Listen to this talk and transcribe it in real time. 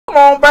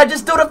Come on, bro.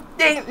 Just do the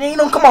thing. You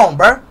know, come on,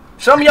 bro.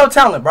 Show me your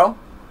talent, bro.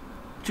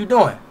 What you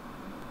doing?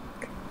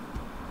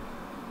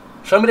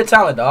 Show me the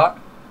talent, dog.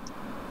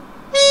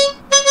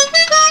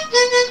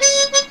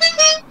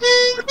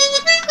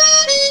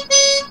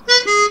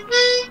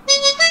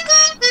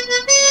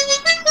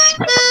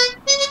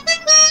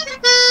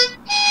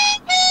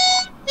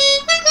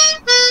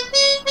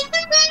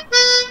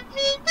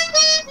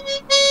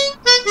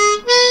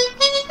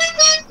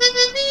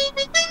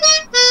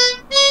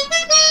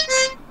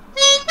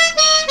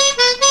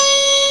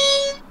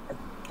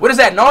 What is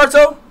that,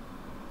 Naruto?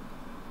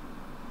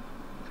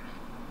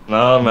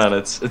 Nah, man,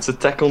 it's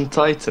Attack on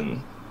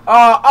Titan.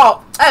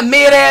 Oh, that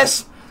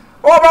mid-ass.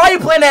 Oh, bro, why you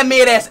playing that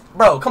mid-ass?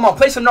 Bro, come on,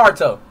 play some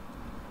Naruto.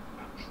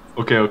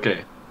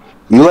 Okay.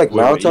 You like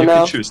Wait, Naruto you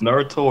now? can choose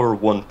Naruto or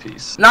One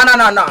Piece. No.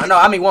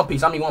 I mean One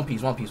Piece.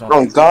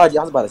 Oh God,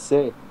 yeah, I was about to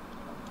say.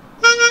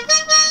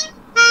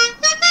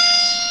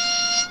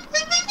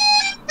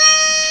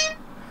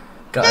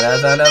 Got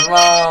us on the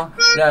wall,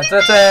 just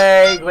to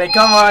take. Wait,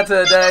 come on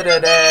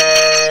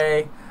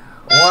today.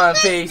 One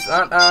Piece.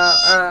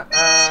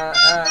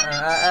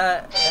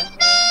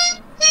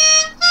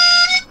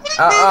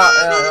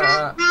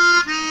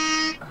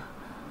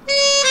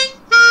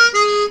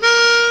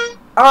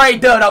 Alright,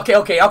 dub.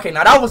 Okay.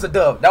 Now that was a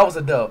dub.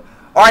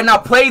 Alright, now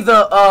play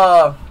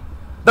the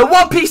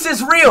One Piece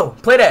is real.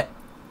 Play that.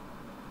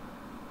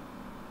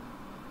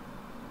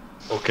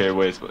 Okay,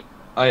 wait.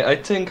 I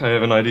think I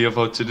have an idea of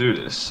how to do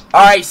this.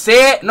 Alright,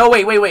 say it. No,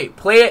 wait.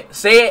 Play it.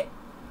 Say it.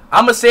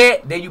 I'ma say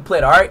it, then you play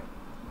it, alright?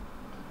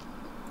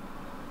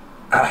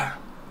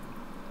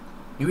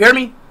 You hear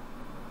me?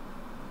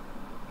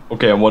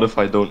 Okay, and what if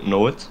I don't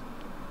know it?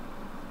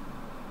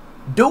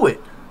 Do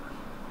it.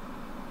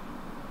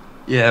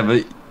 Yeah,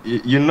 but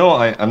you know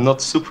I'm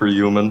not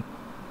superhuman.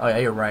 Oh yeah,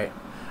 you're right.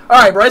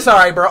 Alright, bro. It's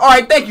alright, bro.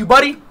 Alright, thank you,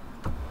 buddy.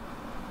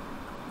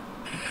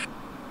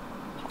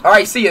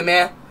 Alright, see ya,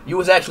 man. You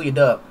was actually a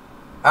dub.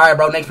 Alright,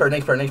 bro. Next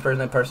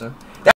person.